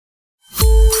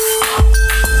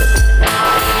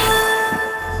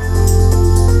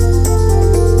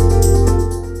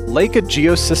Leica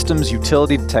Geosystems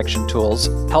utility detection tools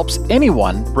helps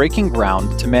anyone breaking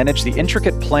ground to manage the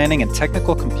intricate planning and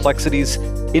technical complexities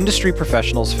industry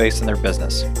professionals face in their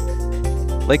business.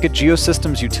 Leica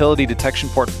Geosystems utility detection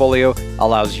portfolio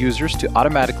allows users to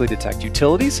automatically detect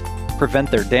utilities, prevent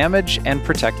their damage, and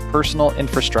protect personal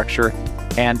infrastructure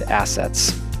and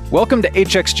assets. Welcome to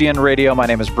HXGN Radio. My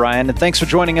name is Brian, and thanks for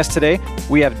joining us today.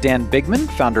 We have Dan Bigman,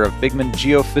 founder of Bigman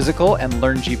Geophysical and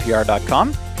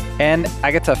LearnGPR.com, and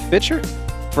Agatha Fischer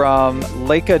from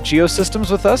Leica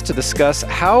Geosystems with us to discuss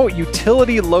how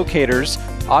utility locators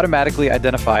automatically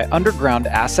identify underground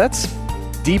assets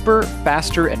deeper,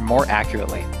 faster, and more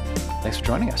accurately. Thanks for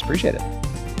joining us. Appreciate it.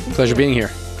 Pleasure being here.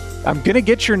 I'm going to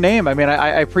get your name. I mean,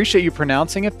 I appreciate you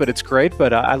pronouncing it, but it's great.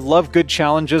 But I love good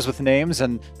challenges with names.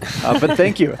 But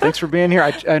thank you. Thanks for being here.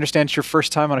 I understand it's your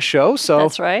first time on a show. So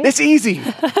that's right. It's easy.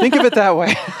 Think of it that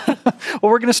way.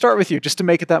 Well, we're going to start with you just to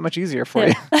make it that much easier for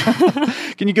you.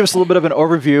 Can you give us a little bit of an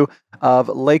overview of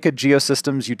Leica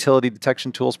Geosystems utility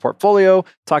detection tools portfolio?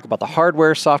 Talk about the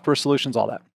hardware, software solutions, all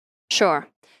that. Sure.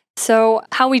 So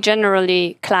how we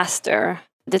generally cluster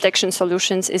detection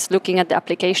solutions is looking at the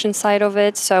application side of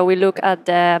it. So we look at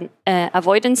the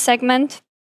avoidance segment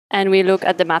and we look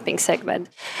at the mapping segment.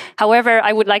 However,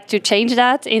 I would like to change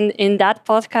that in that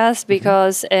podcast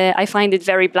because I find it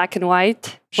very black and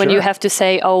white when you have to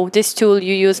say, oh, this tool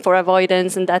you use for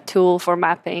avoidance and that tool for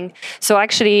mapping. So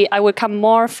actually, I will come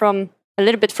more from a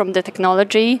little bit from the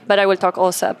technology, but I will talk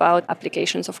also about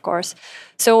applications, of course.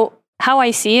 So how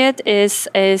I see it is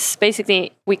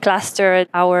basically we clustered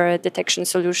our detection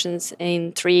solutions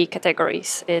in three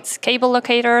categories. It's cable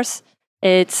locators,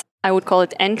 I would call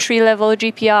it entry-level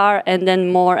GPR, and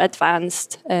then more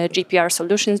advanced GPR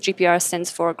solutions. GPR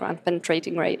stands for ground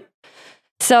penetrating rate.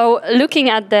 So looking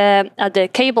at the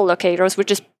cable locators, which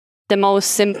is the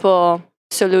most simple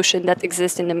solution that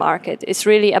exists in the market,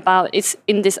 it's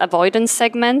in this avoidance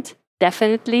segment.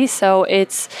 Definitely. So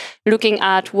it's looking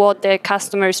at what the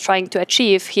customer is trying to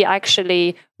achieve. He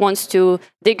actually wants to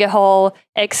dig a hole,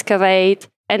 excavate,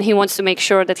 and he wants to make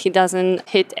sure that he doesn't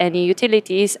hit any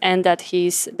utilities and that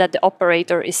the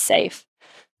operator is safe.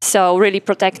 So really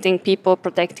protecting people,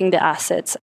 protecting the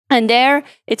assets. And there,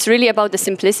 it's really about the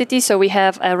simplicity. So we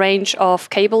have a range of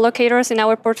cable locators in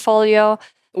our portfolio,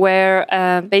 where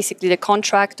basically the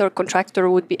contractor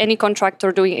would be any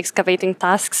contractor doing excavating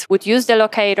tasks would use the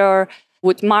locator,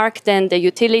 would mark then the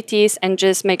utilities and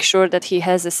just make sure that he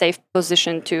has a safe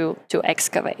position to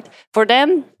excavate. For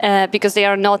them, because they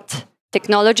are not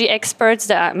technology experts,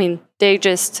 they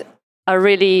just are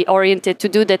really oriented to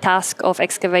do the task of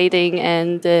excavating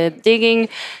and digging.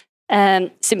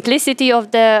 Simplicity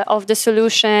of the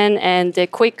solution and the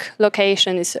quick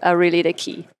location is really the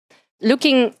key.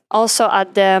 Looking also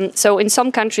at so in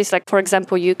some countries, like for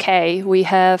example UK, we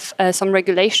have some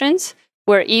regulations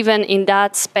where even in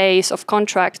that space of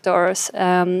contractors,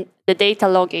 the data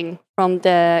logging from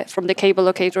the cable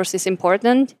locators is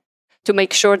important to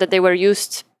make sure that they were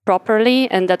used properly,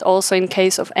 and that also in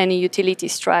case of any utility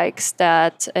strikes,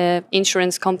 that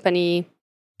insurance company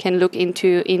can look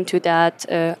into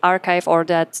that archive or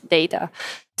that data.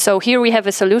 So here we have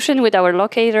a solution with our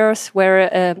locators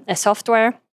where a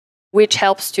software which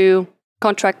helps to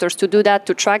contractors to do that,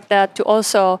 to track that, to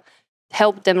also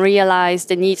help them realize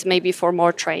the needs maybe for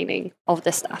more training of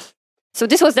the staff. So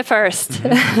this was the first.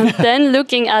 Mm-hmm. Then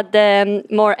looking at the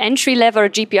more entry-level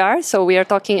GPR, so we are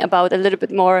talking about a little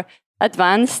bit more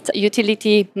advanced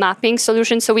utility mapping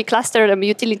solutions. So we cluster them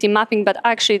utility mapping, but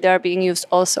actually they are being used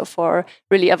also for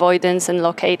really avoidance and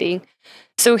locating.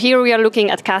 So here we are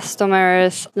looking at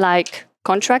customers like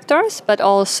contractors, but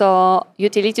also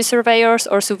utility surveyors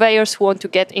or surveyors who want to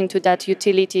get into that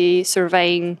utility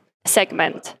surveying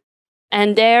segment.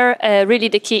 And there, really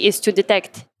the key is to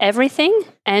detect everything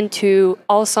and to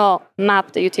also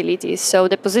map the utilities. So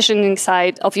the positioning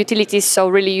side of utilities, so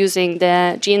really using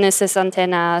the GNSS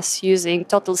antennas, using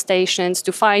total stations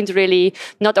to find really,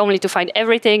 not only to find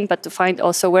everything, but to find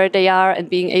also where they are and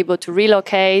being able to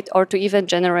relocate or to even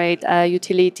generate a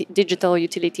digital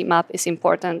utility map is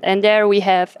important. And there we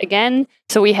have, again,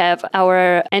 so we have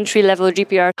our entry-level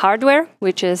GPR hardware,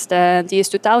 which is the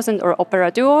DS2000 or Opera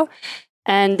Duo.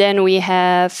 And then we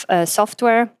have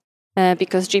software,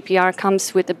 because GPR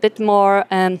comes with a bit more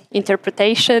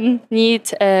interpretation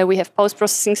need. We have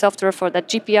post-processing software for that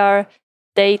GPR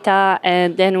data.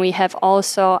 And then we have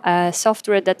also a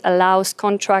software that allows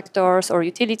contractors or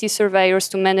utility surveyors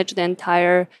to manage the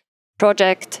entire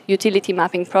project, utility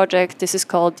mapping project. This is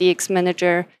called DX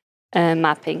Manager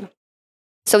mapping.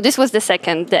 So this was the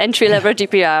second, the entry-level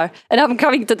GPR. And I'm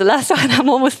coming to the last one. I'm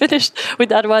almost finished with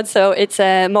that one. So it's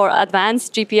a more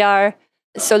advanced GPR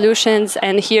solutions.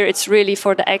 And here it's really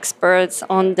for the experts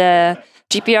on the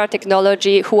GPR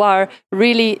technology who are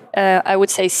really, I would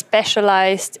say,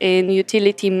 specialized in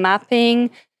utility mapping.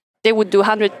 They would do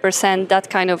 100% that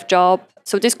kind of job.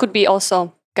 So this could be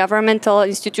also governmental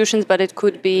institutions, but it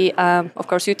could be, of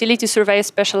course, utility surveyors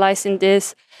specialized in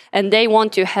this. And they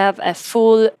want to have a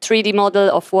full 3D model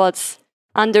of what's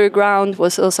underground,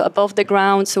 what's also above the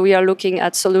ground. So we are looking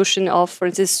at solution of, for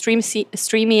instance,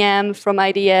 StreamEM from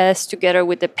IDS together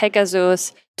with the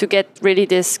Pegasus to get really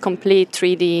this complete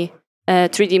 3D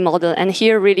model. And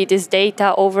here really this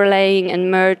data overlaying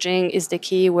and merging is the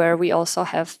key, where we also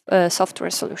have software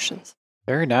solutions.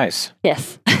 Very nice.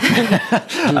 Yes.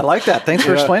 I like that. Thanks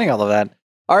for explaining all of that.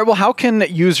 All right. Well, how can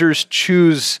users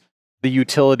choose the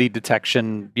utility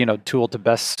detection, tool to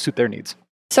best suit their needs?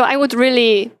 So I would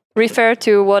really refer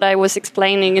to what I was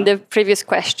explaining in the previous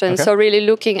question. Okay. So really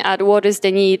looking at what is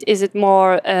the need. Is it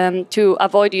more to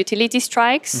avoid utility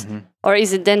strikes, or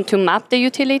is it then to map the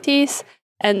utilities?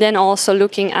 And then also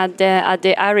looking at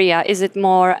the area. Is it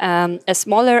more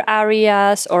smaller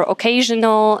areas or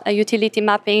occasional utility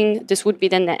mapping? This would be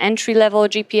then the entry-level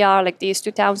GPR, like the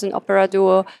ES2000 Opera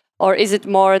Duo. Or is it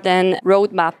more than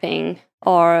road mapping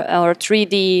or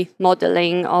 3D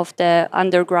modeling of the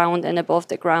underground and above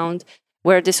the ground,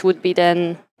 where this would be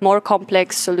then more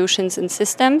complex solutions and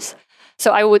systems?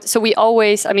 So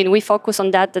we focus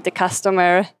on that the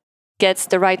customer gets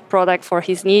the right product for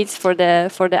his needs for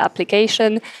the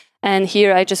application. And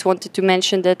here I just wanted to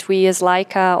mention that we as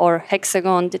Leica or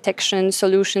Hexagon Detection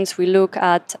Solutions, we look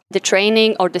at the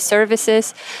training or the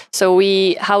services. So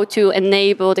how to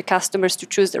enable the customers to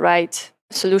choose the right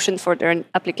solution for their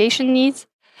application needs.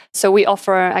 So we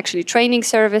offer actually training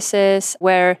services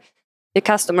where the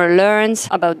customer learns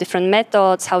about different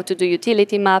methods, how to do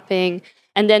utility mapping.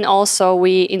 And then also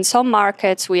in some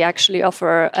markets, we actually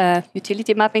offer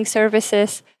utility mapping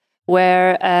services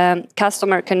where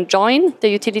customer can join the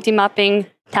utility mapping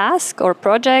task or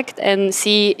project and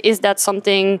see, is that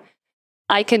something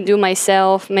I can do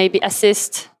myself, maybe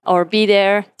assist or be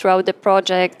there throughout the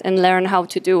project and learn how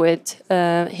to do it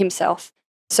himself.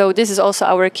 So this is also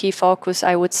our key focus,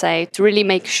 I would say, to really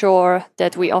make sure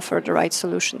that we offer the right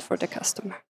solution for the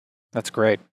customer. That's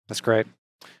great.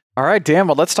 All right, Dan,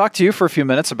 well, let's talk to you for a few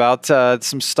minutes about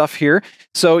some stuff here.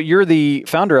 So you're the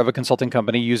founder of a consulting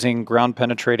company using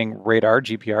ground-penetrating radar,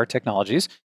 GPR technologies.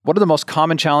 What are the most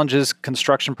common challenges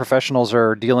construction professionals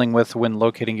are dealing with when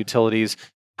locating utilities?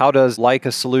 How does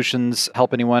Leica Solutions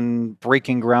help anyone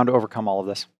breaking ground to overcome all of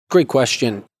this? Great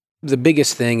question. The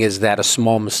biggest thing is that a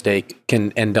small mistake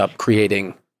can end up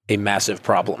creating a massive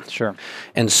problem. Sure.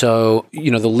 And so,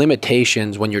 the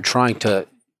limitations when you're trying to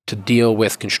deal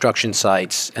with construction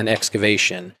sites and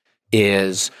excavation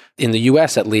is, in the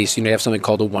US at least, you have something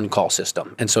called a one-call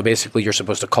system. And so basically you're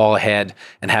supposed to call ahead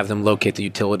and have them locate the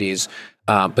utilities.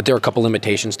 But there are a couple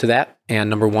limitations to that. And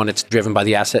number one, it's driven by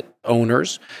the asset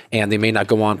owners, and they may not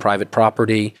go on private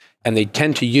property. And they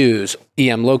tend to use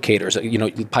EM locators,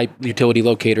 pipe utility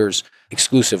locators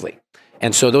exclusively.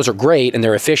 And so those are great and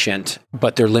they're efficient,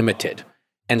 but they're limited.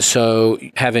 And so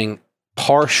having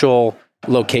partial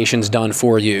locations done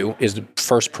for you is the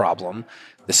first problem.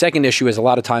 The second issue is a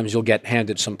lot of times you'll get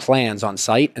handed some plans on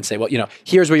site and say, well,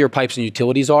 here's where your pipes and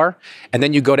utilities are. And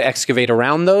then you go to excavate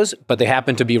around those, but they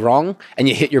happen to be wrong and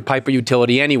you hit your pipe or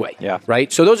utility anyway. Yeah.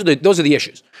 Right? So those are the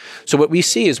issues. So what we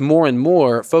see is more and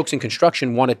more folks in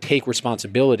construction want to take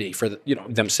responsibility for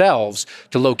themselves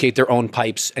to locate their own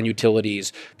pipes and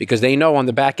utilities, because they know on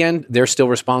the back end, they're still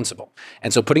responsible.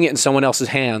 And so putting it in someone else's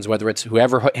hands, whether it's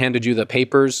whoever handed you the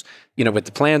papers, with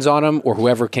the plans on them, or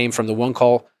whoever came from the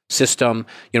one-call system,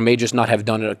 may just not have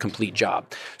done a complete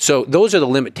job. So those are the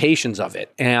limitations of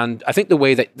it. And I think the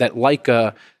way that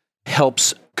Leica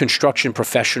helps construction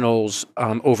professionals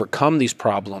overcome these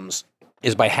problems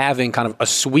is by having kind of a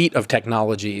suite of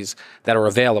technologies that are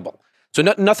available. So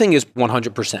nothing is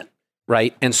 100%,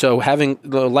 right? And so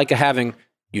having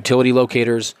utility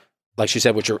locators, like she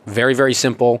said, which are very, very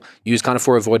simple, used kind of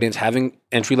for avoidance, having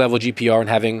entry-level GPR and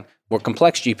having more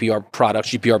complex GPR products,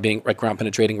 GPR being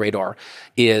ground-penetrating radar,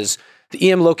 is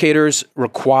the EM locators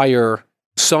require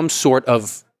some sort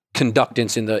of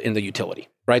conductance in the utility,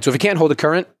 right? So if it can't hold a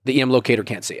current, the EM locator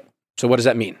can't see it. So what does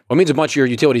that mean? Well, it means a bunch of your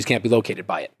utilities can't be located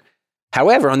by it.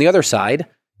 However, on the other side,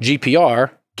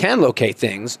 GPR can locate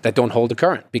things that don't hold a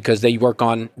current because they work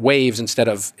on waves instead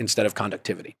of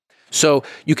conductivity. So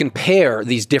you can pair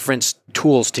these different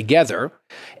tools together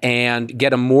and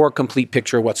get a more complete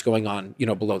picture of what's going on,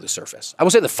 below the surface. I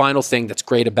will say the final thing that's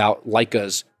great about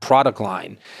Leica's product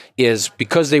line is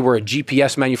because they were a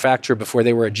GPS manufacturer before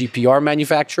they were a GPR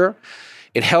manufacturer,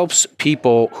 it helps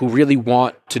people who really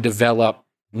want to develop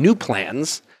new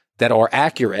plans that are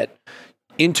accurate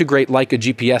integrate Leica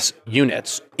GPS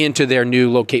units into their new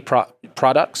locate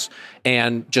products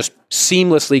and just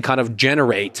seamlessly kind of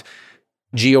generate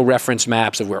geo-reference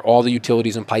maps of where all the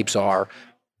utilities and pipes are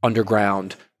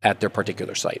underground at their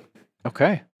particular site.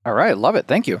 Okay. All right. Love it.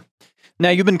 Thank you. Now,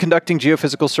 you've been conducting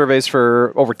geophysical surveys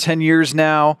for over 10 years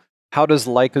now. How does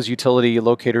Leica's utility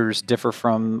locators differ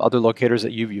from other locators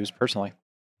that you've used personally?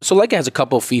 So Leica has a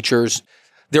couple of features.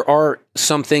 There are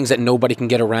some things that nobody can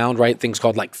get around, right? Things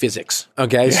called like physics,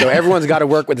 okay? Yeah. So everyone's got to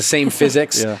work with the same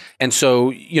physics. Yeah. And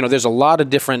so, there's a lot of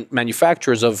different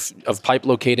manufacturers of pipe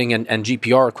locating and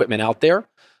GPR equipment out there,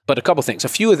 but a couple things. A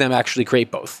few of them actually create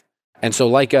both. And so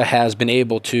Leica has been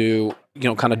able to,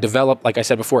 kind of develop, like I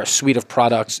said before, a suite of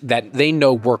products that they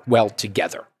know work well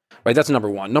together, right? That's number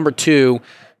one. Number two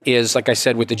is, like I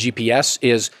said, with the GPS,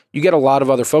 is you get a lot of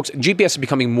other folks. GPS is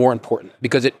becoming more important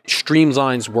because it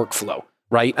streamlines workflow,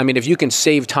 right? I mean, if you can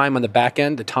save time on the back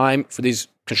end, the time for these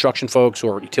construction folks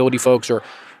or utility folks, or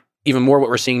even more what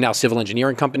we're seeing now, civil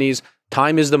engineering companies,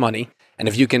 time is the money. And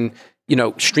if you can,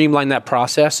 streamline that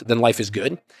process, then life is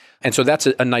good. And so that's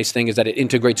a nice thing, is that it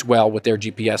integrates well with their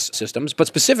GPS systems. But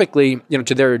specifically,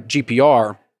 to their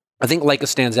GPR, I think Leica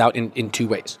stands out in two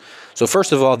ways. So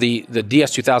first of all, the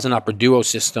DS2000 Opera Duo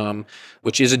system,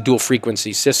 which is a dual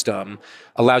frequency system,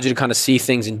 allows you to kind of see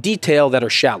things in detail that are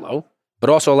shallow, but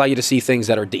also allow you to see things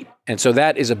that are deep. And so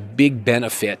that is a big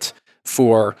benefit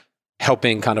for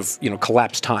helping kind of,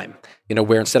 collapse time,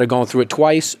 where instead of going through it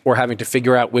twice or having to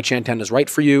figure out which antenna is right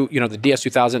for you, the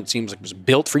DS2000 seems like it was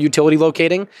built for utility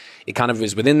locating. It kind of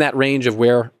is within that range of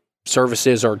where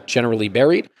services are generally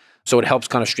buried. So it helps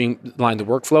kind of streamline the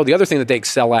workflow. The other thing that they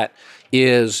excel at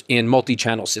is in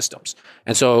multi-channel systems.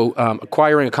 And so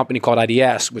acquiring a company called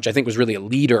IDS, which I think was really a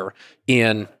leader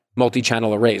in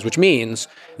multi-channel arrays, which means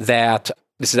that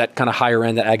this is that kind of higher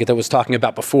end that Agatha was talking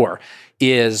about before,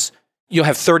 is you'll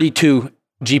have 32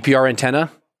 GPR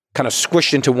antenna kind of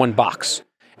squished into one box.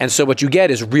 And so what you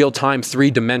get is real-time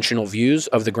three-dimensional views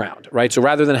of the ground, right? So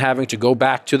rather than having to go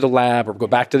back to the lab or go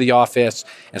back to the office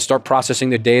and start processing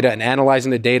the data and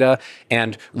analyzing the data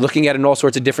and looking at it in all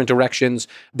sorts of different directions,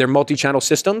 their multi-channel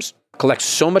systems collect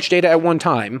so much data at one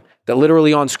time that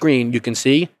literally on screen you can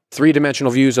see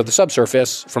three-dimensional views of the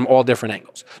subsurface from all different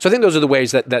angles. So I think those are the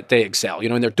ways that they excel,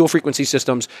 in their dual frequency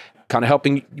systems, kind of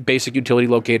helping basic utility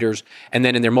locators, and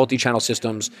then in their multi-channel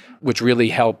systems, which really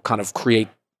help kind of create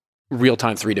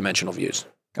real-time three-dimensional views.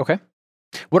 Okay.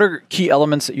 What are key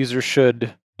elements that users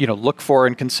should, look for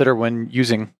and consider when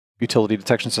using utility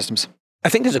detection systems? I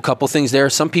think there's a couple things there.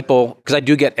 Some people, because I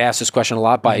do get asked this question a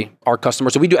lot by our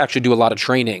customers, so we do actually do a lot of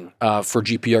training for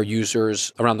GPR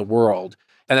users around the world.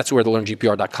 And that's where the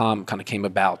learngpr.com kind of came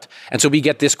about. And so we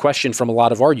get this question from a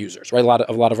lot of our users, right?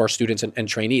 A lot of our students and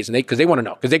trainees, and because they want to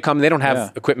know, because they come, they don't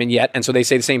have equipment yet, and so they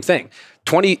say the same thing.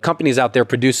 20 companies out there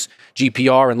produce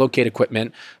GPR and locate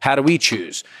equipment. How do we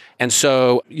choose? And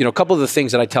so, a couple of the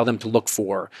things that I tell them to look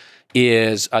for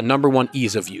is number one,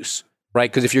 ease of use, right?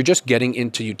 Because if you're just getting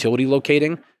into utility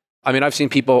locating, I mean, I've seen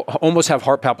people almost have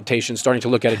heart palpitations starting to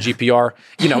look at a GPR,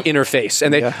 interface,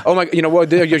 and they, oh my,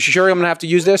 you're sure I'm going to have to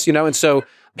use this, and so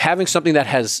having something that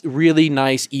has really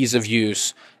nice ease of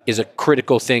use is a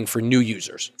critical thing for new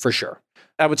users, for sure.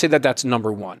 I would say that that's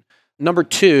number one. Number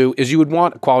two is you would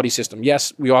want a quality system.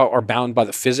 Yes, we all are bound by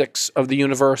the physics of the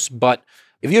universe, but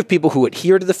if you have people who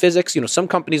adhere to the physics, some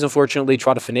companies unfortunately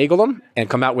try to finagle them and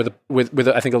come out with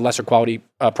I think a lesser quality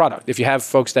product. If you have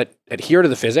folks that adhere to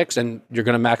the physics, and you're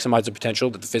going to maximize the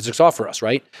potential that the physics offer us,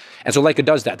 right? And so Leica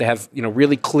does that. They have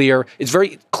really clear. It's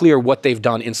very clear what they've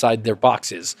done inside their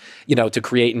boxes, to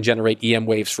create and generate EM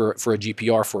waves for a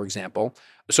GPR, for example.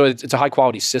 So it's a high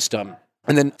quality system.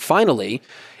 And then finally,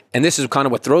 and this is kind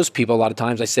of what throws people a lot of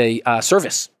times, I say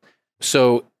service.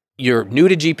 So you're new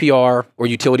to GPR or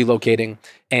utility locating,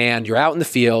 and you're out in the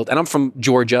field, and I'm from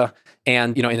Georgia,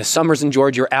 and in the summers in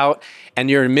Georgia, you're out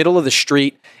and you're in the middle of the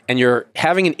street and you're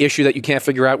having an issue that you can't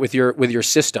figure out with your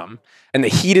system, and the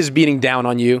heat is beating down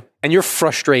on you and you're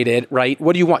frustrated, right?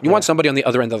 What do you want? You want somebody on the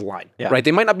other end of the line, right?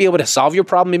 They might not be able to solve your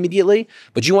problem immediately,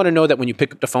 but you want to know that when you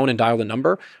pick up the phone and dial the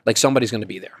number, like somebody's going to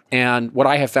be there. And what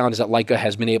I have found is that Leica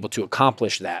has been able to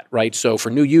accomplish that, right? So for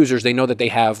new users, they know that they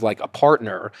have like a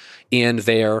partner in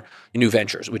their new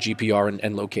ventures with GPR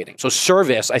and locating. So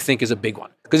service, I think, is a big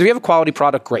one. Because if you have a quality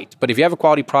product, great. But if you have a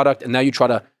quality product and now you try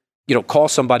to call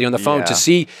somebody on the phone to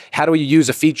see how do you use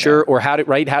a feature or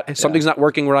something's not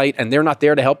working right and they're not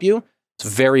there to help you,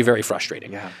 it's very, very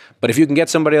frustrating. Yeah. But if you can get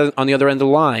somebody on the other end of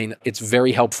the line, it's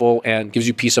very helpful and gives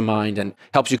you peace of mind and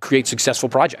helps you create successful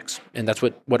projects. And that's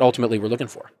what ultimately we're looking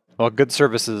for. Well, good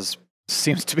service is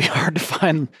seems to be hard to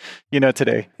find,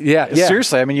 today. Yeah.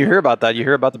 Seriously, I mean, you hear about that. You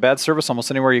hear about the bad service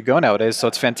almost anywhere you go nowadays. So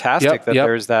it's fantastic that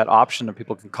there's that option that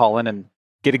people can call in and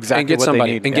get exactly what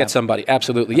somebody, they need. And get somebody.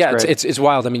 Absolutely. That's It's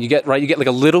wild. I mean, you get like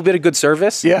a little bit of good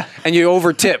service. Yeah. And you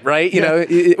over tip, right?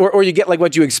 Or you get like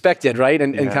what you expected, right?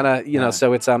 And kind of,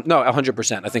 so it's,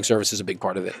 100%. I think service is a big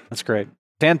part of it. That's great.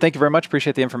 Dan, thank you very much.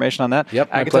 Appreciate the information on that.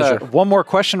 Yep, my Agatha, pleasure. one more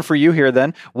question for you here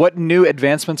then. What new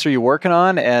advancements are you working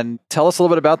on? And tell us a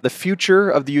little bit about the future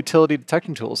of the utility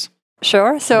detection tools.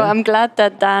 Sure. So I'm glad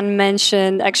that Dan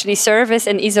mentioned actually service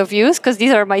and ease of use, because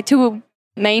these are my two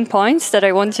main points that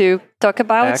I want to talk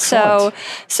about. Excellent.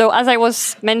 So as I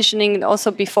was mentioning also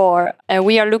before,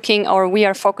 we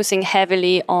are focusing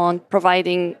heavily on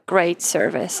providing great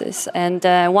services. And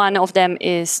one of them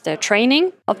is the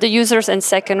training of the users. And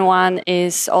second one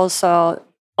is also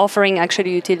offering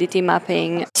actually utility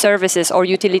mapping services or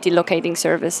utility locating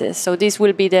services. So these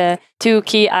will be the two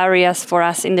key areas for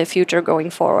us in the future going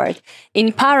forward.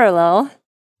 In parallel,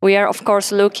 we are, of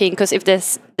course, looking, because if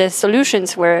the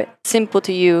solutions were simple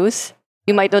to use,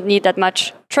 you might not need that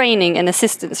much training and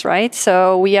assistance, right?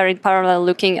 So we are in parallel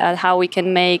looking at how we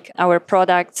can make our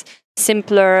products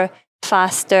simpler,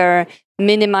 faster,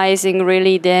 minimizing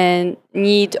really the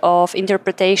need of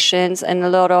interpretations and a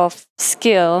lot of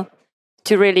skill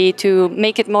to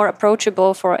make it more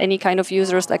approachable for any kind of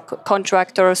users, like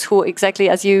contractors who, exactly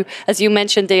as you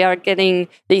mentioned,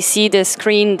 they see the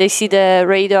screen, they see the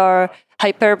radar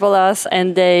hyperbolas,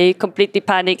 and they completely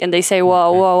panic and they say,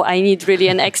 whoa, I need really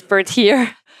an expert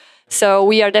here. So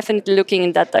we are definitely looking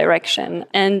in that direction.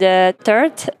 And the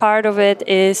third part of it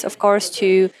is, of course,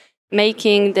 to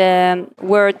making the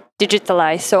world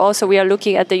digitalized. So also we are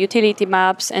looking at the utility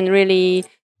maps and really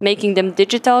making them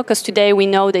digital, because today we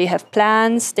know they have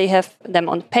plans, they have them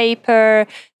on paper.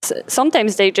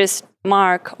 Sometimes they just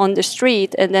mark on the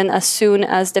street, and then as soon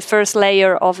as the first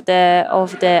layer of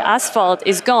the asphalt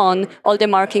is gone, all the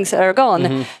markings are gone.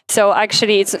 Mm-hmm. So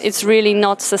actually it's really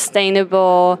not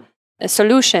sustainable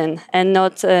solution, and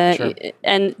not Sure.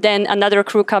 And then another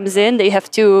crew comes in, they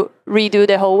have to redo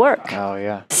the whole work. Oh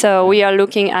yeah. So we are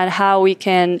looking at how we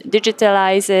can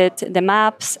digitalize it, the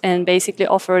maps, and basically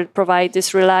provide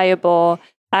this reliable,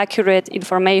 accurate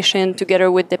information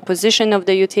together with the position of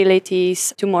the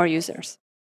utilities to more users.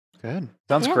 Good.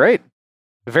 Sounds great.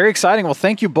 Very exciting. Well,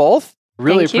 thank you both.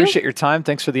 Really appreciate your time.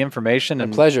 Thanks for the information.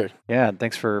 And pleasure. Yeah, and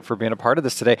thanks for being a part of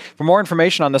this today. For more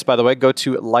information on this, by the way, go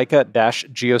to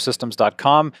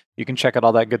leica-geosystems.com. You can check out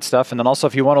all that good stuff. And then also,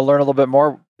 if you want to learn a little bit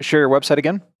more, share your website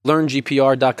again.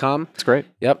 LearnGPR.com. That's great.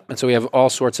 Yep. And so we have all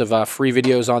sorts of free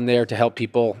videos on there to help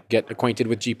people get acquainted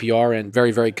with GPR, and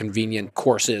very, very convenient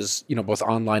courses, both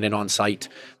online and on site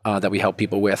that we help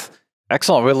people with.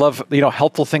 Excellent. We love,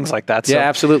 helpful things like that. So. Yeah,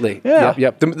 absolutely. Yeah.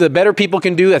 Yep. The better people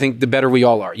can do, I think the better we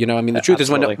all are. The truth is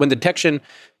when detection,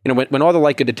 when all the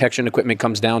Leica detection equipment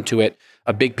comes down to it,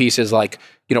 a big piece is like,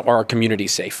 are our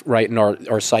communities safe, right? And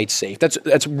our sites safe.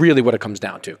 That's really what it comes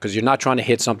down to, because you're not trying to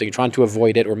hit something, you're trying to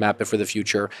avoid it or map it for the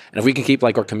future. And if we can keep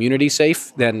like our community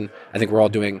safe, then I think we're all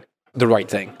doing the right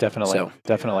thing. Definitely.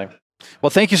 Well,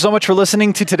 thank you so much for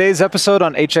listening to today's episode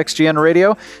on HXGN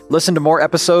Radio. Listen to more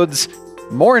episodes.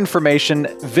 More information,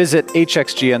 visit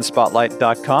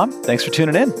hxgnspotlight.com. Thanks for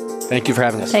tuning in. Thank you for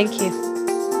having us. Thank you.